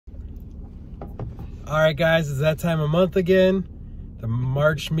All right, guys, it's that time of month again. The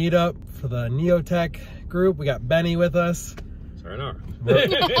March meetup for the NEO-TACC group. We got Benny with us. We're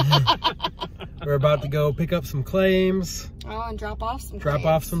about to go pick up some claims. Oh, and drop off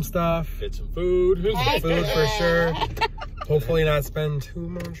some stuff. Get some food. Food for sure. Hopefully not spend too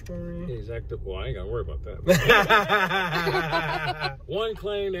much money. Exactly. Well, I ain't gotta worry about that. One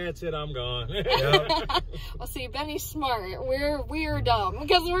claim, that's it, I'm gone. Yep. Well, see, Benny's smart. We're dumb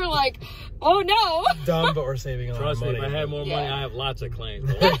because we're like, oh no. Dumb, but we're saving a lot of money. Trust me, if I had more money, I have lots of claims.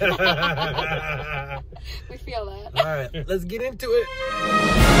 We feel that. All right, let's get into it.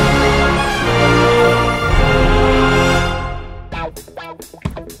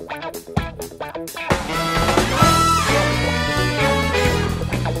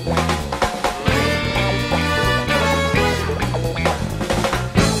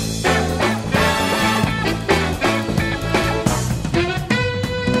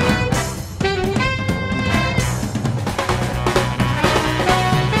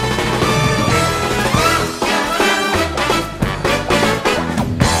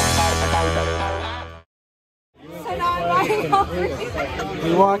 We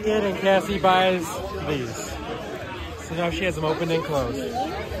walk in and Cassie buys these. So now she has them opened and closed.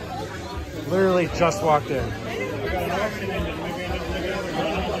 Literally just walked in.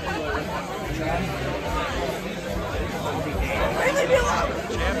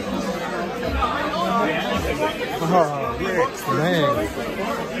 Oh, Rick's man.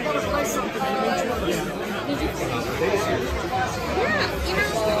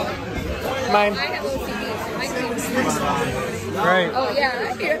 Mine. Right. Oh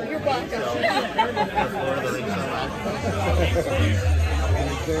yeah, you're blocked out.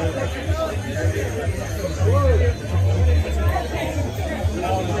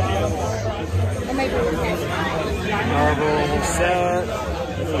 Marble set.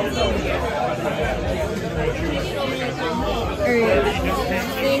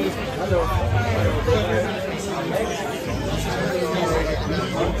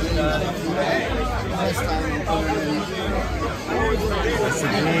 That's the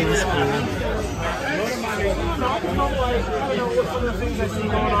green spoon.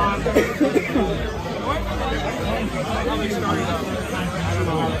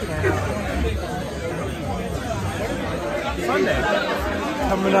 Sunday.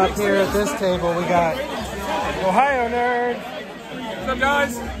 Coming up here at this table, we got OhioNerds. What's up,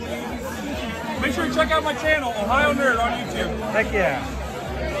 guys? Make sure you check out my channel, OhioNerds on YouTube. Heck yeah.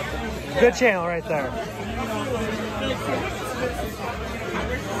 Good channel right there.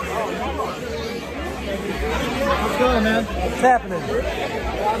 What's going, man? What's happening?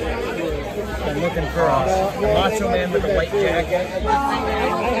 I'm looking for a macho man with a white jacket. I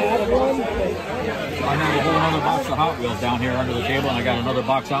have a whole other box of Hot Wheels down here under the table, and I got another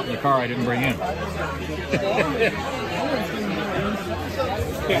box out in the car I didn't bring in.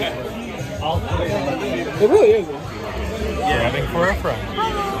 It really is. Grabbing for a friend.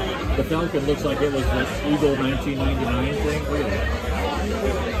 The Falcon looks like it was that Eagle 1999 thing. Look at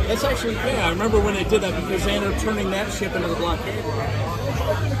that. That's actually, yeah, I remember when they did that because they ended up turning that ship into the blockade.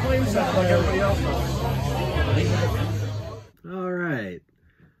 All right.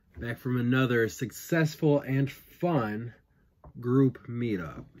 Back from another successful and fun group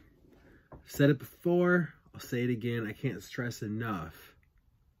meetup. I've said it before, I'll say it again. I can't stress enough.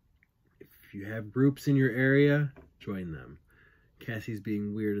 If you have groups in your area, join them. Cassie's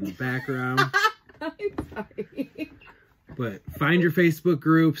being weird in the background. I'm sorry. But find your Facebook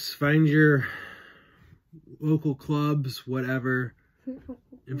groups, find your local clubs, whatever.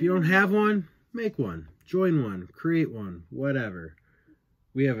 If you don't have one, make one. Join one. Create one. Whatever.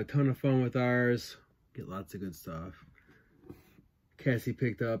 We have a ton of fun with ours. Get lots of good stuff. Cassie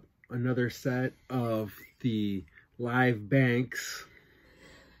picked up another set of the live banks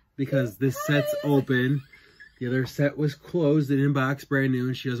because this set's open. The other set was closed and in box brand new,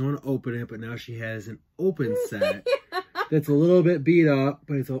 and she doesn't want to open it, but now she has an open set that's a little bit beat up,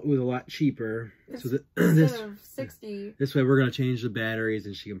 but it was a lot cheaper. So this of 60. This way we're going to change the batteries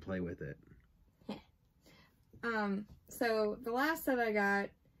and she can play with it. So the last set I got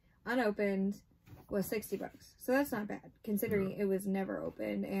unopened was $60. So that's not bad considering it was never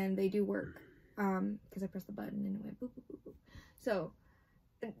opened, and they do work. Because I pressed the button and it went boop, boop, boop, boop. So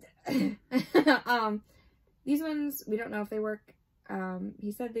these ones, we don't know if they work.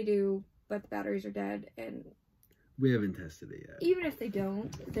 He said they do, but the batteries are dead, and we haven't tested it yet. Even if they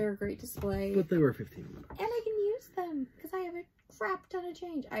don't, they're a great display. But they were $15. And I can use them because I have a crap ton of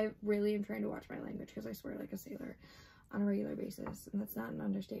change. I really am trying to watch my language because I swear like a sailor on a regular basis, and that's not an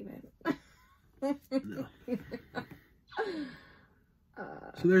understatement. No.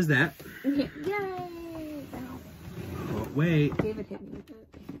 So there's that. Yay! Ow. Oh, wait. David hit me with it,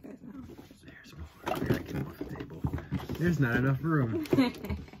 if you guys know. There's more. I gotta get them off the table. There's not enough room.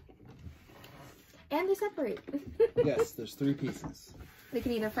 And they separate. Yes, there's 3 pieces. They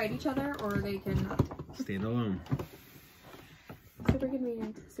can either fight each other or they can Stand alone. super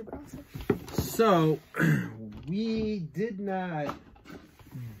convenient, super awesome. So, we did not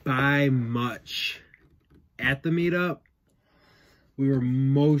buy much at the meetup. We were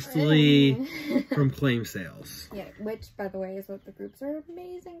mostly from claim sales. Yeah, which, by the way, is what the groups are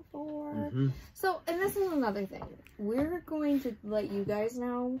amazing for. Mm-hmm. So, and this is another thing. We're going to let you guys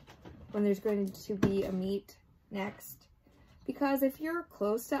know when there's going to be a meet next. Because if you're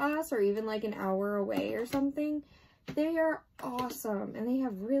close to us or even like an hour away or something, they are awesome. And they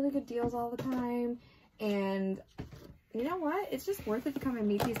have really good deals all the time. And you know what? It's just worth it to come and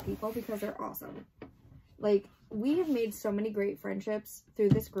meet these people because they're awesome. Like, we have made so many great friendships through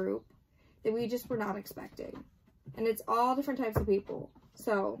this group that we just were not expecting. And it's all different types of people.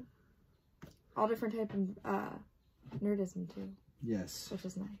 So, all different type of nerdism too. Yes. Which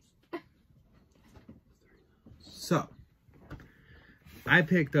is nice. So, I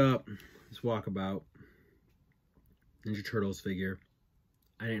picked up this Walkabout Ninja Turtles figure.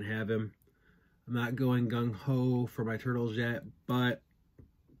 I didn't have him. I'm not going gung-ho for my turtles yet, but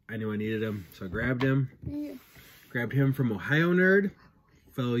I knew I needed him, so I grabbed him. Yeah. Grabbed him from OhioNerd,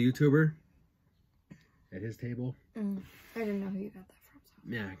 fellow YouTuber, at his table. I didn't know who you got that from. So.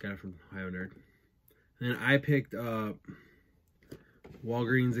 Yeah, I got it from OhioNerd. And then I picked up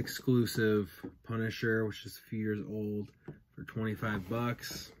Walgreens exclusive Punisher, which is a few years old, for 25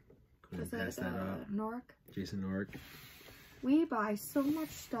 bucks. Couldn't pass that up. Norik? Jason Norik. We buy so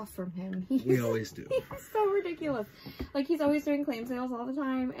much stuff from him. We always do. He's so ridiculous. Like, he's always doing claim sales all the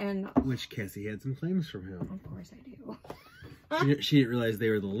time, and... Which Cassie had some claims from him. Of course I do. She didn't realize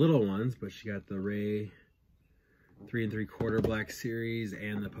they were the little ones, but she got the Ray 3 3/4 Black Series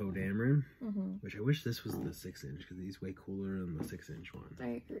and the Poe Dameron, which I wish this was the 6-inch because he's way cooler than the 6-inch one.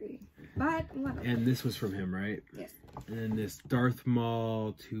 I agree. But, whatever. And this was from him, right? Yes. And then this Darth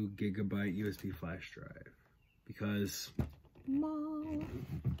Maul 2 GB USB flash drive. Because... Maul.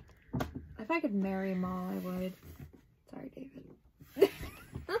 If I could marry Maul, I would. Sorry, David.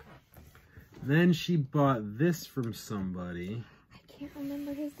 Then she bought this from somebody. I can't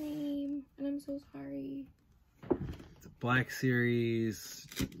remember his name, and I'm so sorry. It's a Black Series,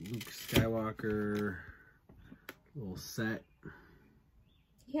 Luke Skywalker, little set.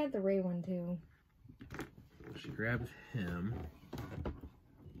 He had the Ray one, too. She grabbed him.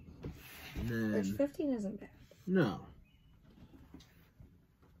 And then... Which 15 isn't bad. No.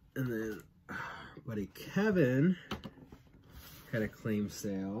 And then buddy Kevin had a claim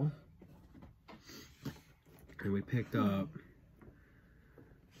sale. And we picked up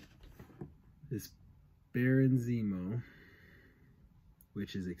this Baron Zemo,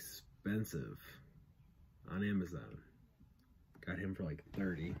 which is expensive, on Amazon. Got him for like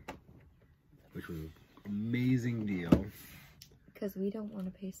 $30, which was an amazing deal. Because we don't want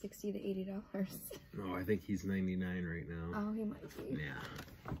to pay $60 to $80. Oh, I think he's $99 right now. Oh, he might be. Yeah.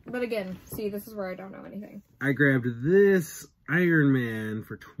 But again, see, this is where I don't know anything. I grabbed this Iron Man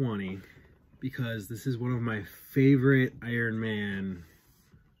for $20 because this is one of my favorite Iron Man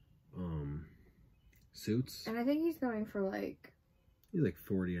suits. And I think he's going for like... He's like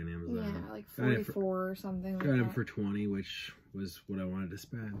 $40 on Amazon. Yeah, like 44 or something like got him that. for $20, which was what I wanted to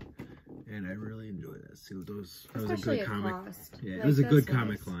spend. And I really enjoyed that suit. That was a Especially good at comic. cost. Yeah, Like, it was a good that's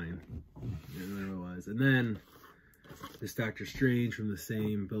comic nice. line. It really was. And then this Doctor Strange from the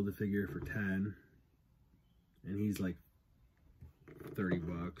same Build-A-Figure for $10. And he's like $30,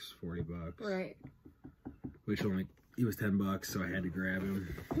 $40. Right. Which only, he was $10, so I had to grab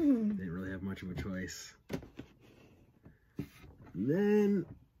him. Didn't really have much of a choice. And then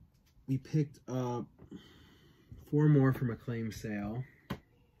we picked up 4 more from a claim sale.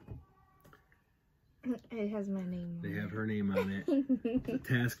 It has my name on They it. have her name on it. The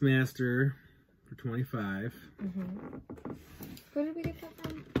Taskmaster for $25. Who did we get that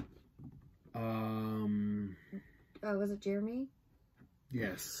from? Oh, was it Jeremy?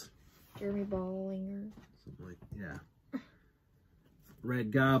 Yes. Jeremy Ballinger. Something like, yeah.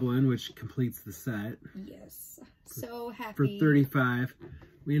 Red Goblin, which completes the set. Yes. So happy. For $35.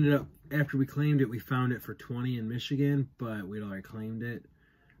 We ended up, after we claimed it, we found it for $20 in Michigan, but we'd already claimed it.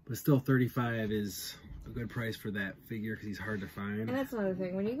 But still, $35 is a good price for that figure because he's hard to find. And that's another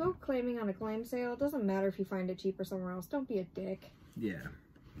thing. When you go claiming on a claim sale, it doesn't matter if you find it cheaper somewhere else. Don't be a dick. Yeah.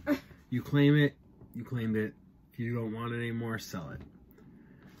 You claim it, you claimed it. If you don't want it anymore, sell it.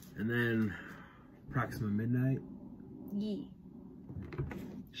 And then Proxima Midnight. Yee.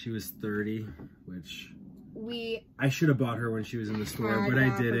 She was 30, which We I should have bought her when she was in the store, but I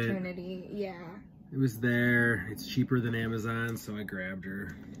didn't. opportunity. Yeah. It was there. It's cheaper than Amazon, so I grabbed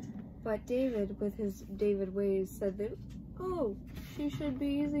her. But David, with his David ways, said that, oh, she should be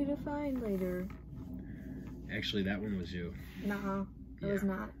easy to find later. Actually, that one was you. Nuh-uh. It was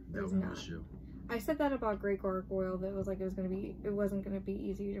not. It That was one not. was you. I said that about Great Gargoyle, that it was like it wasn't gonna be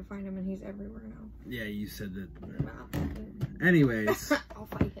easy to find him, and he's everywhere now. Yeah, you said that. Wow. Anyways, I'll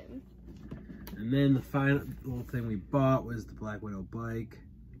fight him. and then the final little thing we bought was the Black Widow bike.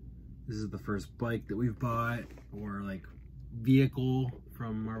 This is the first bike that we've bought, or like vehicle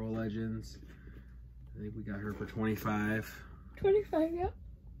from Marvel Legends. I think we got her for 25. 25, yeah.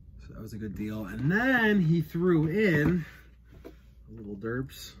 So that was a good deal. And then he threw in a little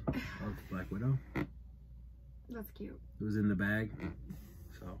derps of Black Widow. That's cute. It was in the bag.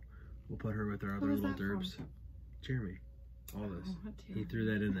 So we'll put her with our other What is little that derps. from? Jeremy. All this. Oh, He threw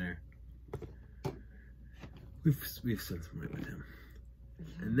that in there. We've spent some money with him.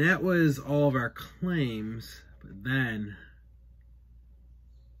 And that was all of our claims. But then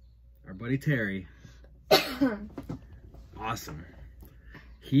our buddy Terry, awesome.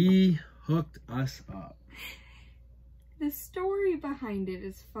 He hooked us up. The story behind it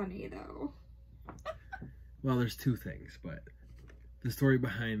is funny, though. Well, there's two things, but the story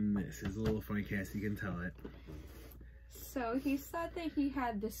behind this is a little funny. Cassie can tell it. So he said that he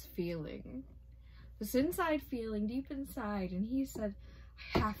had this feeling, this inside feeling deep inside, and he said,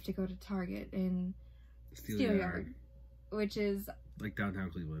 I have to go to Target in Steelyard, which is, like downtown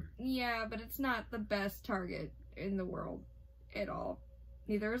Cleveland. yeah, but it's not the best Target in the world at all.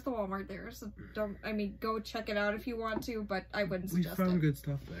 Neither is the Walmart there, so go check it out if you want to, but I wouldn't We suggest found it. good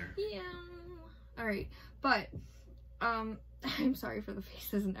stuff there. Yeah. Alright, but, I'm sorry for the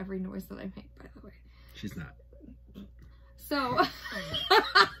faces and every noise that I make, by the way. She's not. So,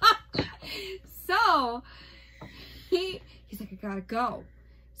 he's like, I gotta go.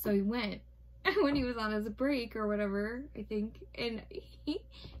 So he went. And when he was on his break or whatever, I think, and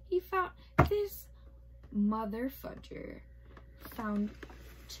he found this mother fudger found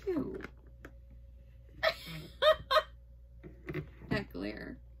 2. That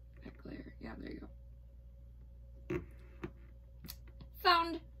glare. Yeah, there you go.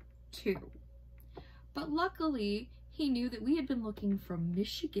 Found 2. But luckily, he knew that we had been looking from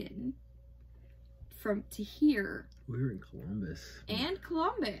Michigan to here. We were in Columbus. And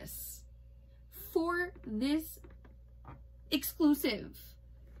Columbus for this exclusive,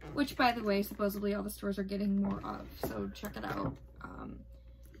 which, by the way, supposedly all the stores are getting more of, so check it out.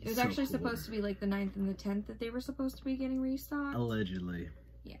 It was So actually cool. supposed to be like the 9th and the 10th that they were supposed to be getting restocked. Allegedly.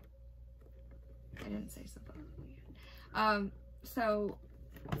 Yeah. I didn't say supposedly. So,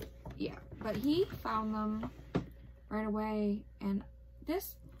 yeah. But he found them right away, and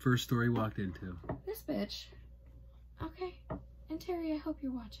this First store he walked into. bitch. Okay. And Terry, I hope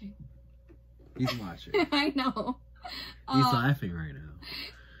you're watching. He's watching. I know. He's laughing right now.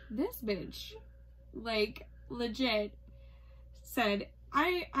 This bitch, like, legit said,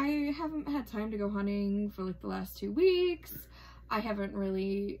 I haven't had time to go hunting for like the last 2 weeks. I haven't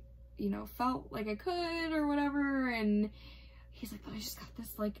really, felt like I could or whatever. And he's like, but I just got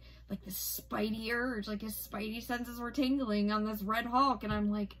this like this spidey urge, like his spidey senses were tingling on this Red Hulk. And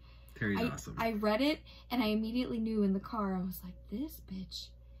I'm like, Terry's awesome. I read it and I immediately knew in the car, I was like, this bitch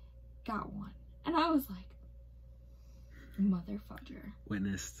got one. And I was like, mother fudger.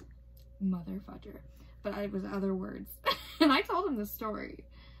 Witnessed. Mother fudger. But it was other words. And I told him the story.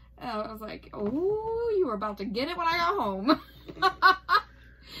 I was like, oh, you were about to get it when I got home.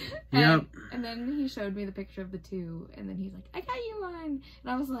 Yep. And then he showed me the picture of the 2. And then he's like, I got you one.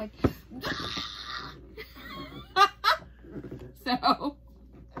 And I was like, so.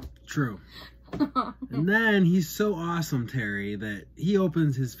 True. And then he's so awesome, Terry, that he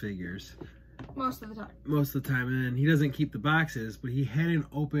opens his figures. Most of the time. Most of the time. And then he doesn't keep the boxes, but he hadn't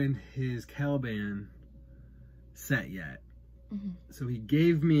opened his Caliban set yet. Mm-hmm. So he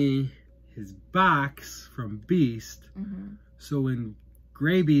gave me his box from Beast. Mm-hmm. So when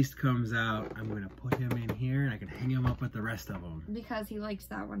Gray Beast comes out, I'm going to put him in here and I can hang him up with the rest of them. Because he likes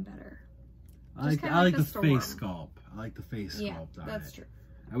that one better. I like the face sculpt. I like the face sculpt on it. That's true.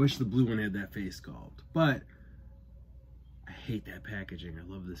 I wish the blue one had that face sculpt. But I hate that packaging. I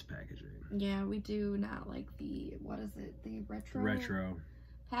love this packaging. Yeah, we do not like the, what is it? The retro? Retro.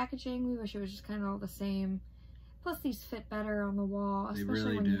 Packaging. We wish it was just kind of all the same. Plus, these fit better on the wall, They especially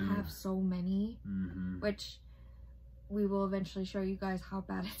really when do. you have so many. Mm-hmm. Which we will eventually show you guys how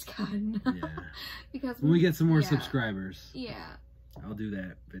bad it's gotten. Yeah. Because When we get some more yeah. subscribers, Yeah. I'll do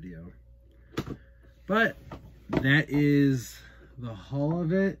that video. But that is the hull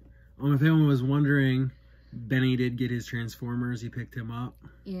of it. If anyone was wondering, Benny did get his Transformers. He picked him up.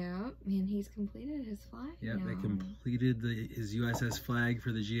 Yeah, and he's completed his flag. Yep, now. they completed his USS flag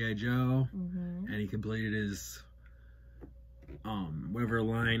for the G.I. Joe. Mm-hmm. And he completed his whatever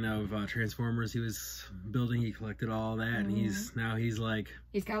line of Transformers he was building. He collected all that, and he's like,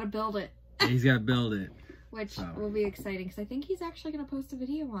 he's got to build it. He's got to build it, which will be exciting because I think he's actually going to post a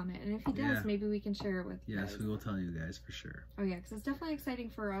video on it, and if he does, maybe we can share it with you guys. We will tell you guys for sure. Oh yeah, because it's definitely exciting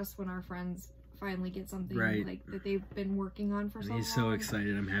for us when our friends finally get something like that they've been working on for so long. He's so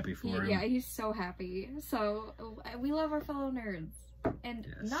excited. I'm happy for him. Yeah, he's so happy. So we love our fellow nerds and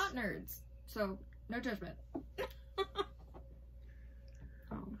not nerds. So no judgment.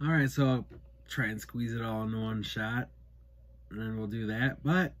 All right, so I'll try and squeeze it all into one shot, and then we'll do that.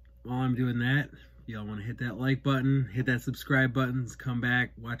 But while I'm doing that, y'all want to hit that like button, hit that subscribe button, come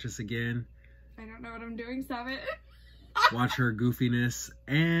back, watch us again. I don't know what I'm doing, stop it. Watch her goofiness,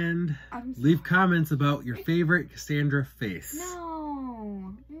 and leave comments about your favorite Cassandra face.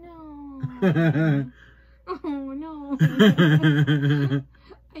 No. Oh, no.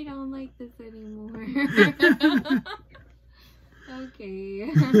 I don't like this anymore.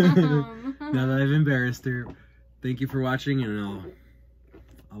 Okay. Now that I've embarrassed her, thank you for watching, and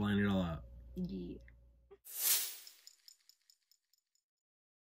I'll line it all up. Yeah.